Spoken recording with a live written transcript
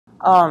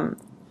Um,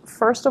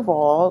 First of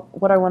all,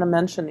 what I want to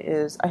mention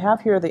is I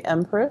have here the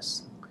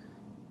Empress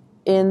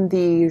in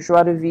the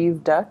Joie de Vivre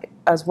deck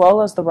as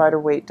well as the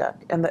Rider-Waite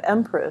deck. And the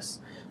Empress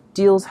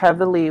deals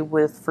heavily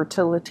with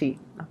fertility,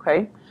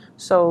 okay?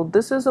 So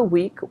this is a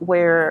week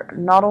where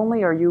not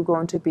only are you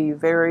going to be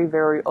very,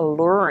 very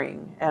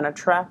alluring and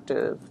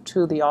attractive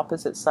to the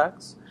opposite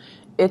sex,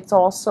 it's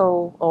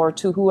also, or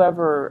to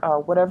whoever,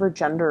 whatever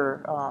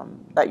gender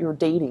that you're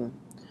dating,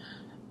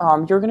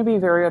 you're going to be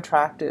very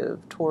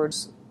attractive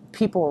towards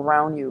people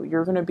around you.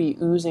 You're going to be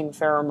oozing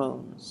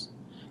pheromones.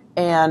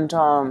 And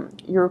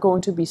you're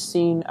going to be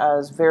seen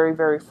as very,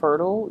 very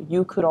fertile.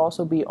 You could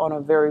also be on a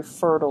very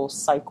fertile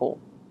cycle.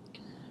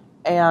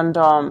 And,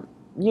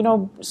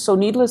 so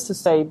needless to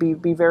say,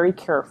 be very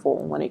careful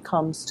when it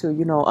comes to,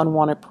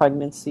 unwanted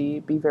pregnancy.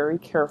 Be very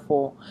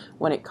careful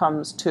when it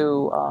comes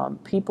to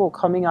people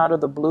coming out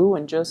of the blue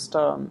and just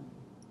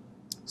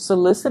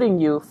soliciting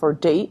you for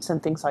dates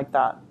and things like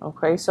that.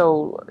 Okay,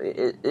 so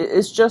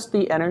it's just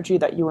the energy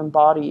that you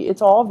embody.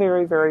 It's all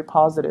very, very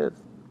positive.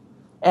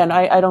 And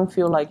I don't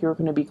feel like you're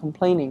going to be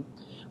complaining.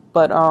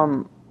 But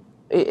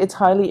it's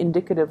highly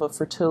indicative of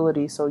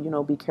fertility. So,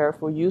 be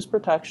careful. Use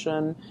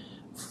protection.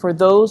 For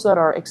those that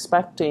are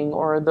expecting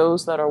or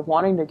those that are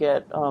wanting to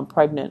get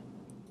pregnant,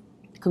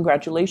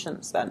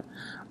 congratulations then.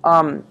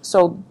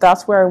 So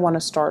that's where I want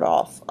to start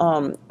off.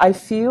 I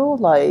feel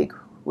like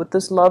with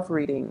this love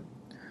reading,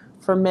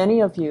 for many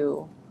of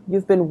you,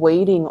 you've been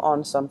waiting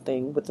on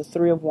something with the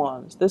Three of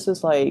Wands. This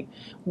is like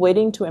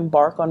waiting to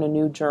embark on a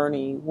new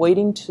journey,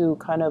 waiting to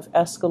kind of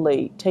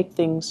escalate, take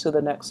things to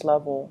the next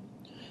level,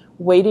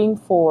 waiting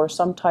for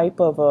some type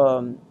of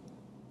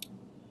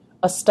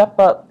a step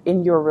up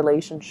in your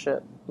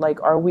relationship.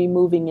 Like, are we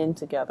moving in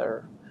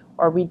together?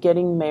 Are we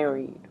getting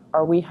married?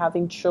 Are we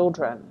having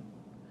children?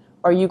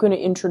 Are you going to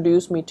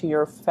introduce me to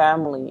your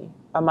family?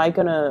 Am I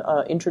going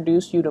to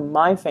introduce you to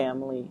my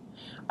family?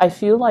 I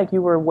feel like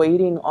you were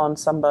waiting on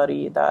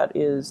somebody that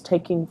is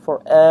taking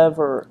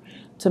forever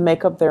to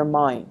make up their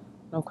mind,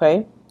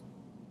 okay?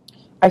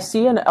 I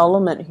see an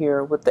element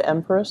here with the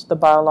Empress, the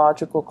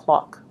biological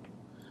clock.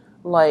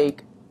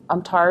 Like,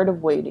 I'm tired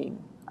of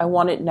waiting. I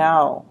want it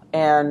now,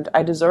 and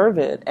I deserve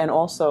it, and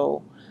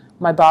also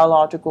my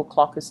biological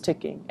clock is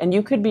ticking. And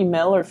you could be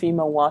male or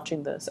female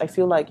watching this. I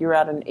feel like you're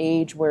at an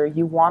age where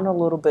you want a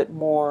little bit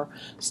more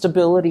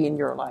stability in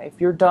your life.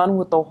 You're done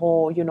with the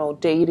whole,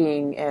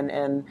 dating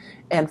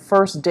and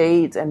first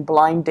dates and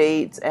blind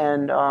dates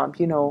and,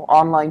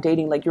 online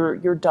dating. Like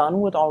you're done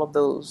with all of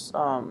those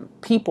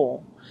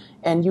people.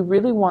 And you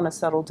really want to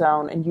settle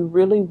down and you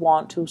really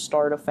want to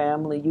start a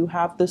family. You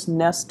have this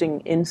nesting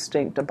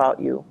instinct about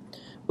you.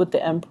 With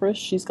the Empress,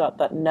 she's got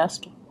that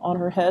nest on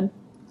her head.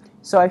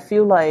 So I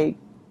feel like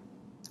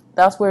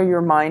that's where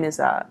your mind is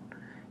at.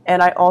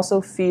 And I also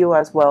feel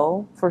as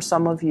well, for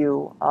some of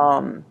you,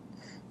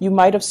 you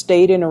might have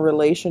stayed in a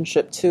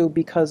relationship too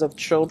because of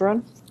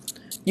children.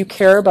 You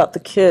care about the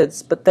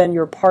kids, but then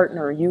your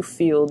partner, you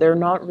feel they're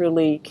not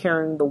really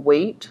carrying the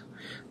weight,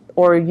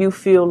 or you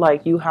feel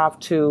like you have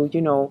to,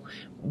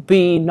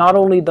 be not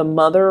only the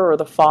mother or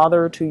the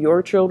father to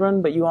your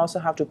children, but you also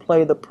have to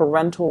play the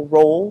parental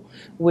role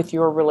with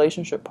your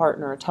relationship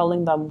partner,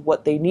 telling them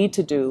what they need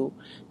to do,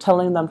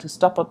 telling them to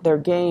step up their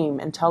game,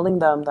 and telling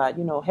them that,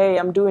 hey,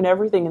 I'm doing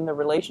everything in the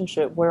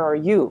relationship. Where are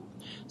you?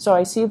 So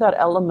I see that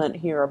element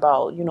here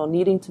about,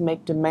 needing to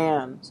make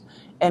demands.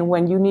 And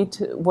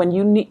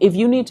if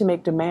you need to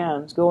make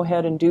demands, go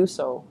ahead and do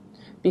so.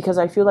 Because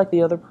I feel like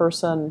the other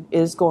person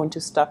is going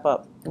to step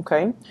up,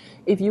 okay?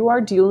 If you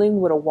are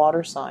dealing with a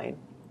water sign,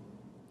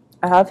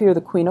 I have here the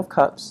Queen of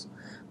Cups.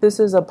 This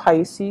is a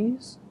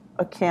Pisces,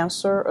 a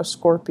Cancer, a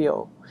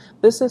Scorpio.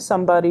 This is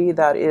somebody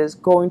that is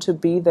going to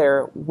be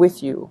there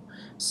with you.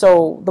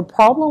 So the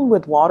problem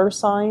with water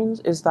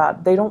signs is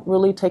that they don't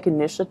really take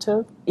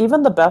initiative,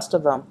 even the best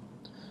of them.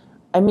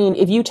 I mean,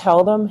 if you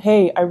tell them,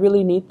 hey, I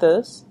really need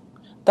this,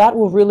 that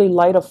will really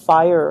light a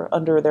fire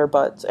under their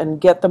butts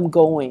and get them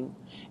going.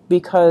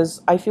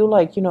 Because I feel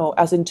like,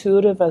 as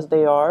intuitive as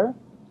they are,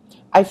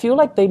 I feel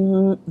like they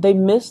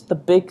miss the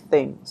big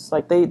things.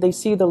 Like they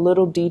see the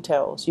little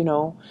details,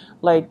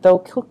 like they'll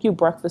cook you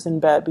breakfast in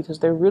bed because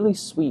they're really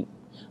sweet.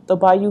 They'll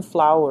buy you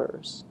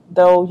flowers.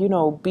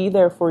 They'll, be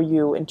there for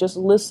you and just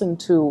listen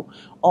to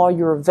all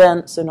your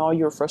vents and all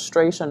your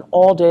frustration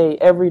all day,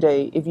 every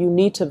day if you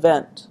need to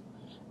vent.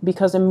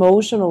 Because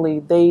emotionally,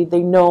 they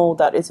know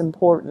that it's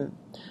important.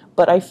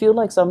 But I feel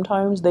like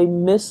sometimes they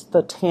miss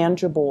the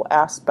tangible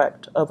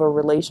aspect of a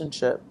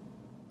relationship,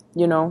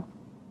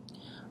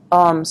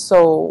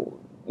 So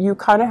you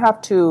kind of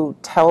have to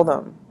tell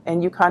them,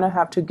 and you kind of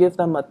have to give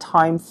them a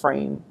time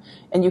frame,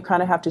 and you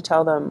kind of have to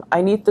tell them,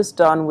 I need this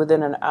done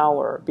within an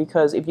hour.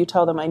 Because if you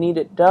tell them I need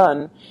it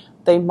done,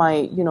 they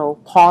might,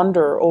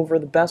 ponder over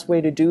the best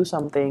way to do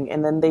something,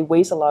 and then they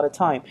waste a lot of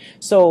time.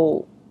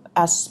 So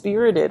as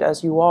spirited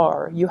as you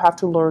are, you have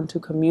to learn to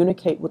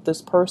communicate with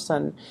this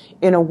person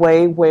in a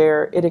way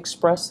where it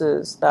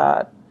expresses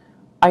that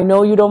I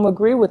know you don't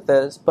agree with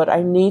this, but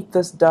I need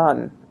this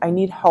done. I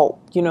need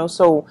help, you know.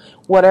 So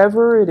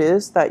whatever it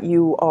is that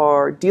you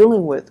are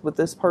dealing with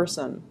this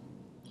person,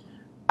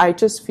 I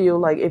just feel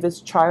like if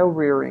it's child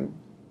rearing,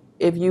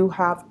 if you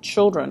have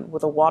children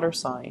with a water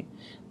sign,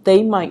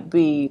 they might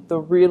be the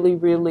really,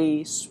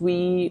 really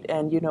sweet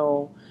and,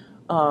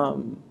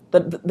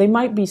 that they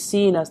might be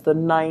seen as the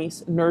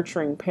nice,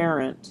 nurturing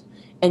parent.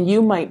 And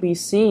you might be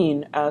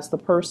seen as the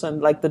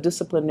person, like the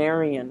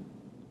disciplinarian.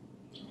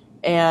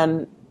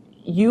 And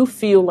you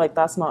feel like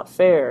that's not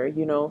fair,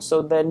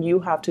 so then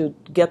you have to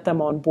get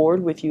them on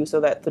board with you so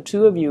that the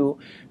two of you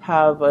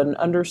have an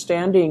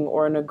understanding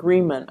or an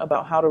agreement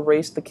about how to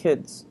raise the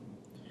kids.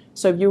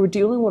 So if you were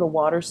dealing with a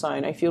water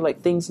sign, I feel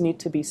like things need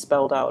to be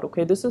spelled out.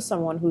 Okay, this is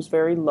someone who's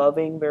very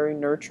loving, very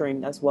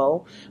nurturing as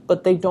well,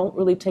 but they don't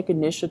really take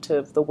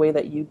initiative the way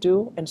that you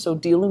do, and so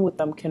dealing with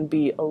them can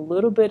be a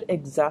little bit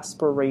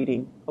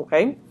exasperating.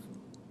 Okay,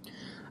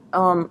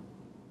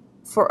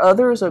 for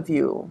others of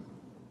you,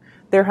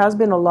 there has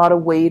been a lot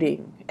of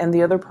waiting and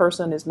the other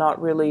person is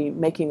not really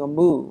making a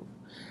move.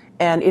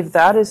 And if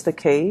that is the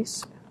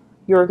case,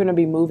 you're going to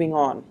be moving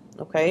on.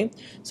 Okay,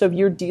 so if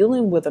you're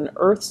dealing with an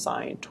earth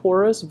sign,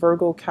 Taurus,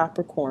 Virgo,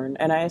 Capricorn,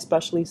 and I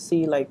especially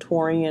see like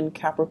Taurian,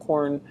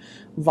 Capricorn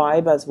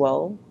vibe as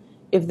well.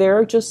 If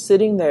they're just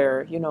sitting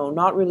there,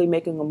 not really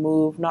making a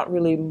move, not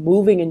really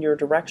moving in your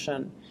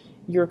direction,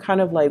 you're kind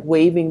of like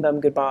waving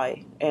them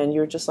goodbye. And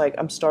you're just like,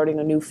 I'm starting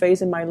a new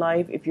phase in my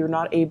life. If you're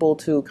not able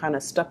to kind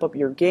of step up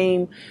your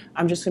game,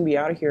 I'm just going to be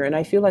out of here. And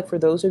I feel like for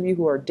those of you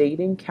who are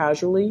dating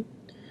casually,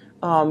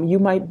 you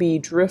might be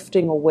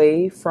drifting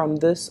away from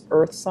this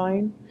earth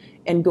sign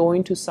and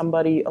going to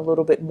somebody a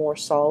little bit more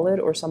solid,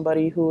 or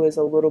somebody who is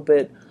a little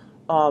bit,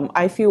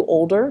 I feel,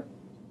 older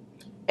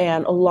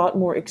and a lot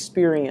more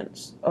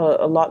experience,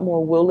 a lot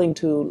more willing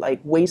to like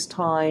waste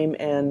time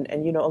and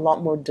a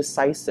lot more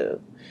decisive.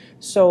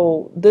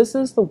 So this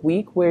is the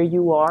week where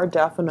you are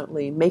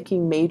definitely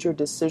making major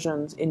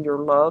decisions in your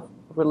love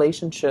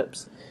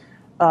relationships,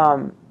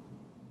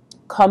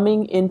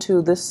 coming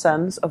into this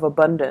sense of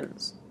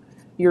abundance.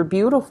 You're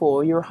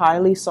beautiful, you're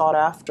highly sought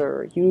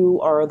after, you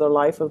are the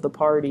life of the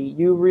party,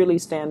 you really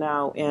stand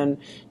out, and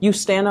you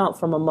stand out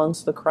from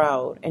amongst the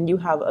crowd, and you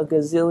have a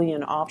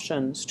gazillion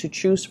options to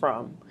choose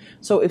from.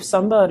 So if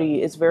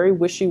somebody is very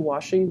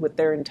wishy-washy with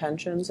their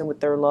intentions and with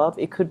their love,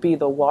 it could be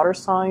the water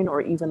sign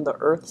or even the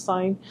earth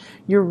sign,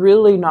 you're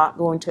really not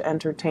going to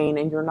entertain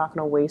and you're not going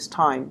to waste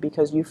time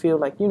because you feel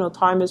like,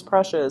 time is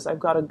precious, I've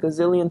got a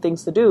gazillion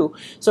things to do.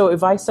 So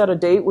if I set a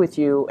date with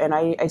you and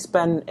I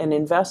spend and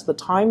invest the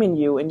time in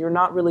you and you're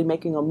not really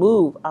making a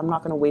move, I'm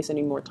not going to waste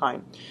any more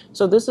time.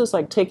 So this is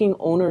like taking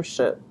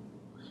ownership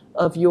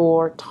of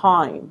your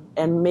time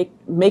and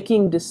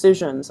making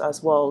decisions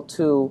as well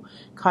to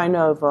kind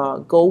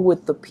of go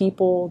with the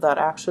people that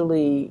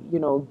actually,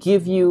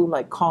 give you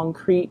like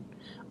concrete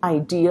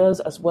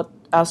ideas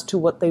as to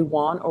what they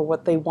want or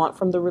what they want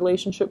from the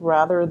relationship,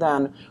 rather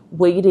than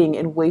waiting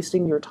and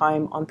wasting your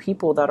time on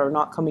people that are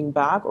not coming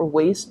back, or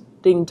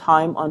wasting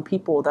time on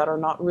people that are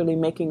not really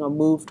making a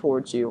move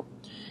towards you.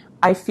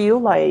 I feel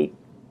like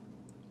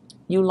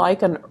you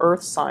like an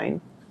earth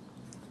sign.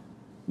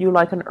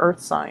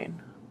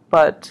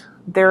 But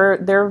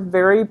they're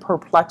very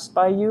perplexed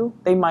by you.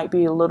 They might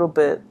be a little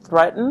bit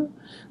threatened.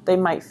 They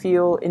might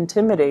feel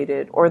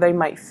intimidated, or they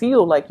might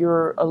feel like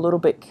you're a little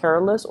bit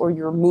careless, or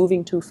you're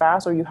moving too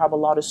fast, or you have a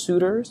lot of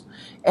suitors,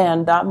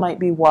 and that might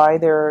be why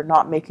they're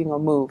not making a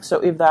move. So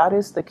if that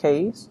is the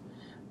case,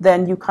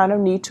 then you kind of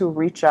need to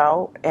reach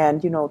out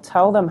and,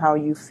 tell them how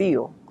you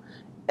feel.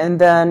 And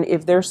then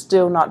if they're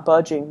still not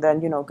budging, then,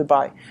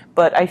 goodbye.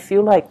 But I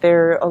feel like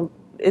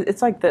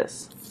it's like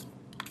this.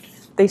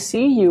 They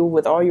see you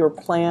with all your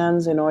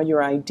plans and all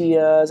your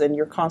ideas, and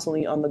you're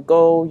constantly on the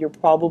go. You're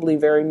probably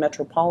very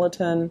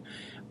metropolitan.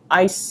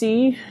 I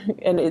see,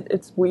 and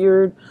it's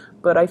weird,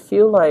 but I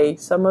feel like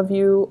some of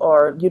you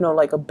are,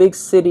 like a big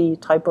city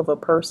type of a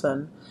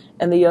person,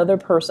 and the other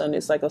person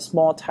is like a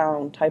small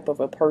town type of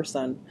a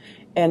person.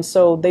 And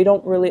so they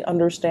don't really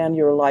understand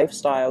your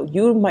lifestyle.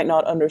 You might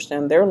not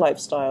understand their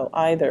lifestyle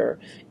either.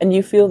 And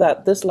you feel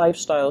that this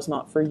lifestyle is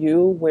not for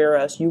you,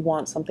 whereas you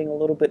want something a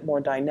little bit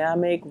more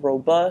dynamic,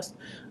 robust,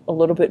 a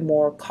little bit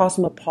more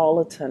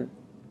cosmopolitan.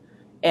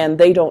 And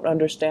they don't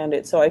understand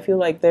it. So I feel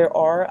like there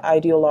are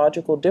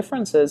ideological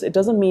differences. It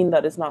doesn't mean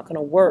that it's not going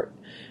to work.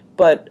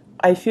 But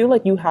I feel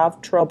like you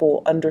have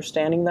trouble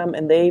understanding them,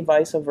 and they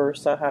vice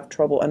versa have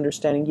trouble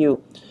understanding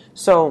you.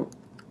 So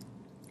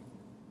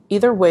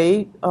either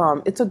way,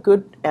 it's a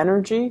good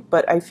energy,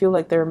 but I feel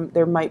like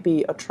there might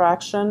be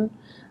attraction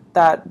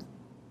that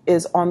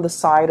is on the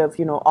side of,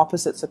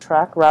 opposites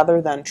attract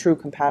rather than true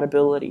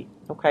compatibility,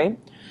 okay?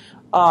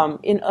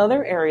 In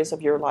other areas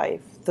of your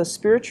life, the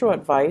spiritual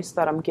advice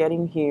that I'm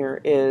getting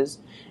here is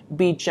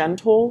be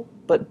gentle,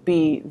 but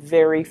be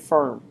very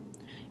firm.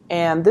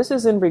 And this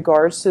is in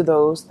regards to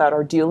those that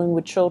are dealing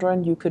with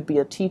children. You could be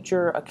a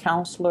teacher, a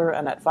counselor,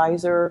 an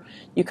advisor.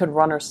 You could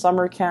run a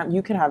summer camp.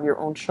 You can have your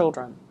own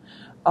children.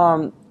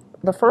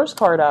 The first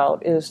card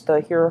out is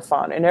the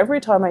Hierophant. And every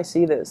time I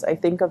see this, I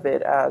think of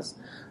it as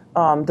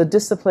the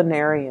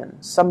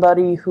disciplinarian,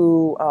 somebody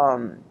who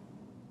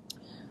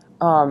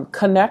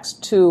connects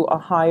to a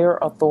higher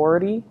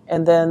authority,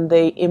 and then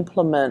they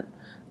implement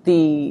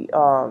the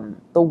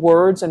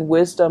words and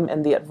wisdom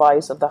and the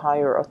advice of the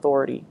higher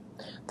authority.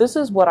 This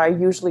is what I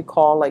usually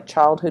call like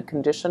childhood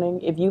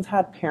conditioning. If you've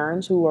had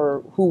parents who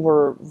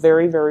were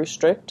very, very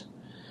strict,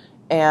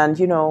 and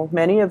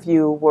many of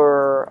you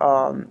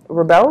were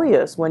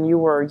rebellious when you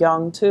were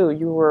young too.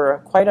 You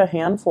were quite a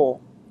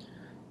handful.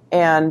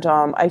 And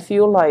I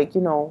feel like,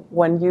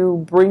 when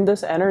you bring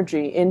this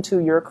energy into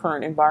your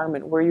current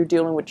environment where you're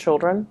dealing with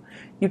children,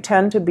 you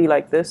tend to be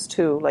like this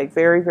too, like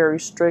very, very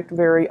strict,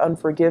 very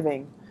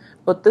unforgiving.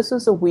 But this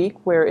is a week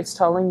where it's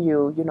telling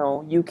you,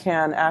 you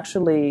can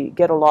actually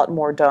get a lot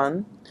more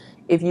done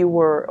if you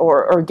were,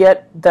 or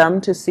get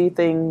them to see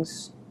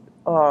things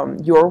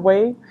your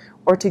way,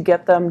 or to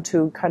get them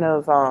to kind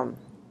of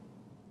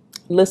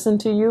listen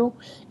to you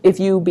if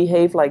you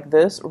behave like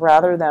this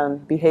rather than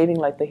behaving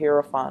like the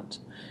Hierophant.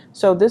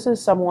 So this is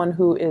someone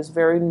who is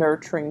very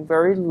nurturing,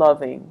 very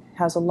loving,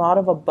 has a lot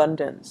of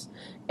abundance.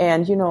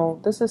 And,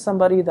 this is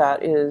somebody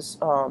that is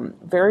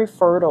very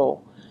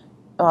fertile.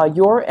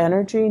 Your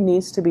energy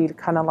needs to be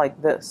kind of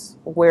like this,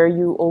 where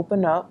you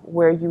open up,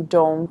 where you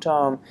don't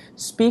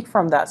speak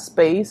from that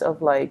space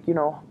of like,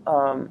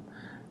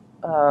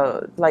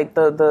 like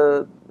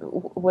the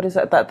what is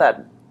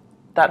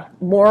that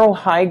moral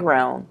high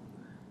ground,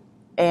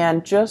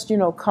 and just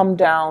come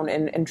down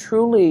and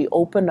truly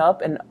open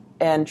up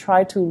and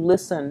try to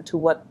listen to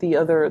what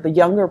the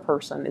younger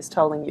person is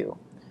telling you.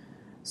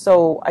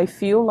 So I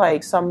feel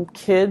like some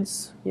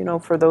kids,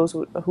 for those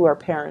who are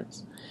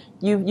parents,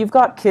 you've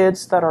got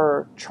kids that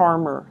are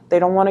charmer. They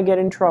don't want to get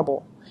in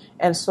trouble.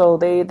 And so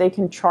they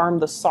can charm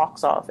the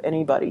socks off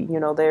anybody.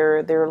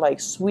 They're like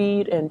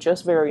sweet and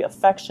just very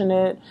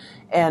affectionate.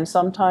 And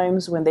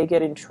sometimes when they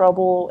get in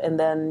trouble, and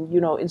then,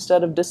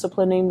 instead of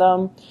disciplining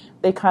them,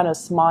 they kind of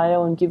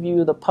smile and give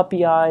you the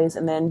puppy eyes,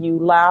 and then you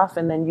laugh,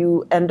 and then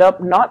you end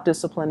up not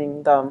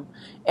disciplining them.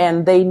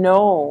 And they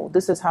know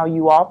this is how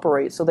you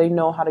operate, so they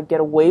know how to get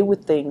away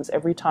with things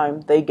every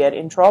time they get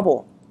in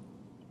trouble.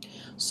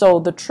 So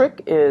the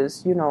trick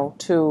is,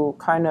 to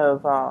kind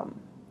of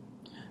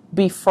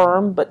be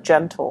firm but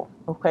gentle,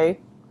 okay?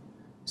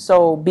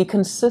 So be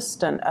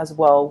consistent as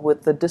well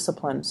with the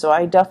discipline. So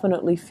I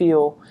definitely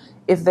feel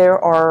if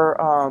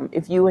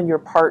if you and your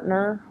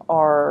partner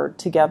are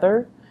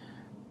together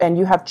and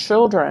you have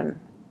children,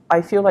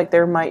 I feel like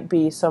there might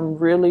be some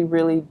really,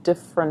 really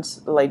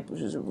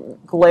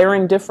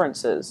glaring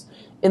differences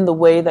in the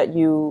way that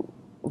you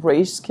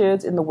raise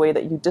kids, in the way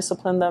that you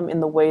discipline them, in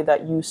the way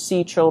that you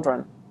see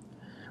children.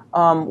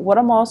 What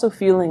I'm also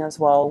feeling as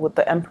well with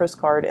the Empress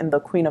card and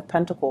the Queen of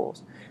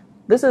Pentacles,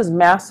 this is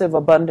massive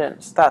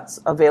abundance that's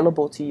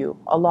available to you.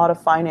 A lot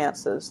of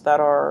finances that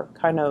are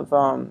kind of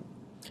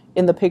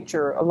in the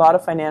picture, a lot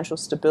of financial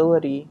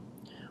stability,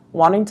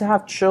 wanting to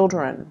have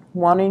children,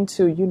 wanting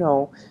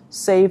to,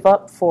 save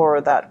up for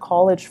that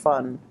college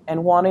fund,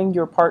 and wanting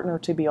your partner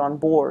to be on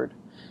board.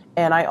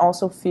 And I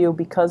also feel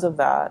because of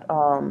that,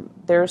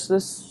 there's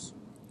this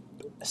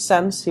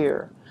sense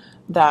here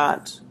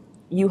that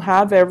you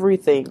have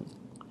everything,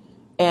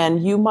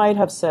 and you might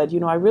have said,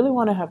 I really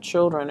want to have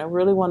children. I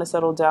really want to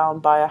settle down,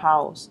 buy a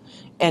house.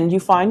 And you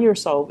find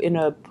yourself in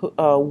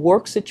a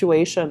work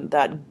situation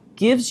that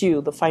gives you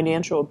the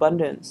financial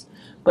abundance.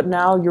 But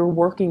now you're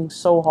working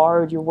so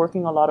hard. You're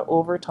working a lot of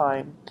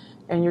overtime.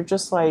 And you're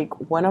just like,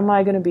 when am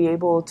I going to be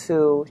able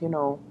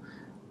to,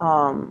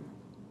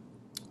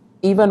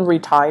 even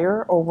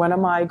retire, or when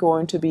am I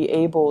going to be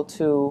able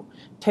to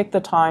take the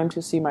time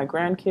to see my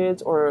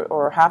grandkids,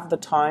 or have the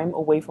time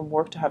away from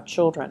work to have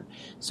children?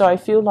 So I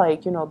feel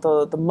like,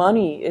 the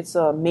money, it's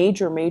a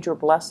major, major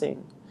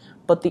blessing,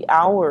 but the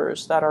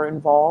hours that are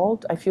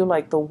involved, I feel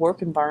like the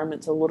work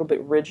environment's a little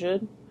bit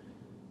rigid.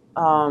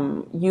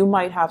 You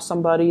might have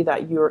somebody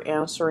that you're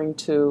answering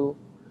to,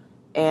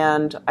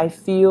 and I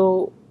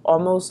feel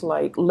almost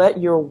like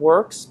let your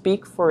work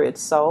speak for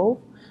itself.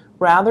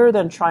 Rather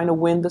than trying to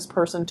win this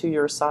person to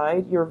your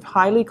side, you're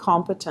highly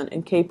competent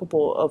and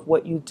capable of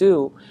what you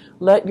do.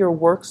 Let your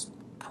work's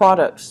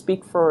product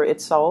speak for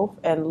itself,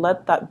 and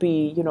let that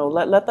be,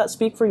 let that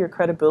speak for your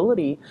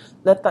credibility.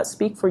 Let that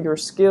speak for your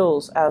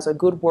skills as a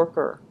good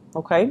worker,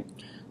 okay?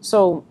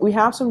 So we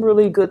have some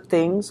really good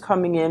things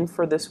coming in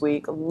for this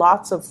week.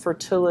 Lots of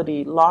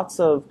fertility,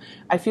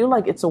 I feel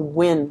like it's a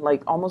win,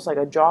 like almost like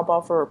a job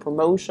offer or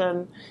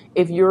promotion.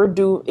 If you're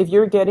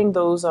getting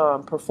those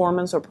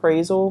performance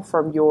appraisal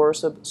from your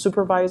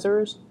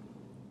supervisors,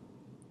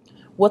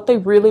 what they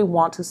really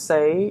want to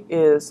say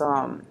is,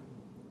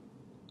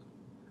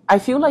 I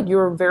feel like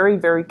you're very,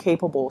 very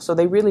capable. So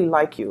they really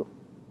like you.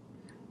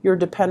 You're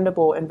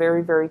dependable and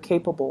very, very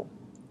capable.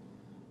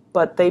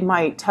 But they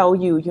might tell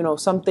you,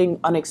 something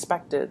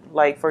unexpected.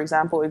 Like, for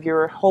example, if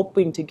you're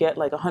hoping to get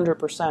like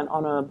 100%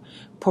 on a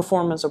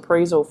performance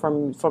appraisal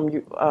from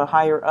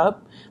higher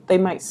up, they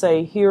might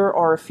say, here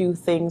are a few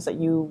things that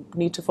you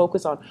need to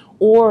focus on.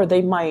 Or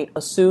they might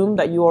assume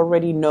that you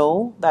already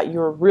know that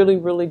you're really,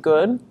 really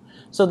good.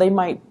 So they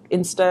might,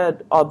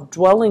 instead of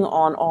dwelling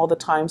on all the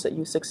times that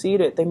you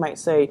succeeded, they might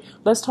say,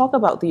 let's talk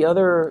about the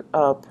other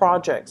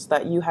projects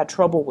that you had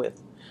trouble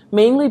with.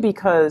 Mainly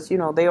because,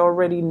 they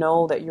already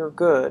know that you're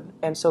good.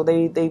 And so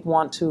they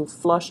want to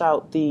flush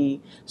out the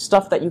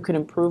stuff that you can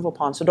improve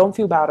upon. So don't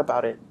feel bad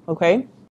about it. Okay?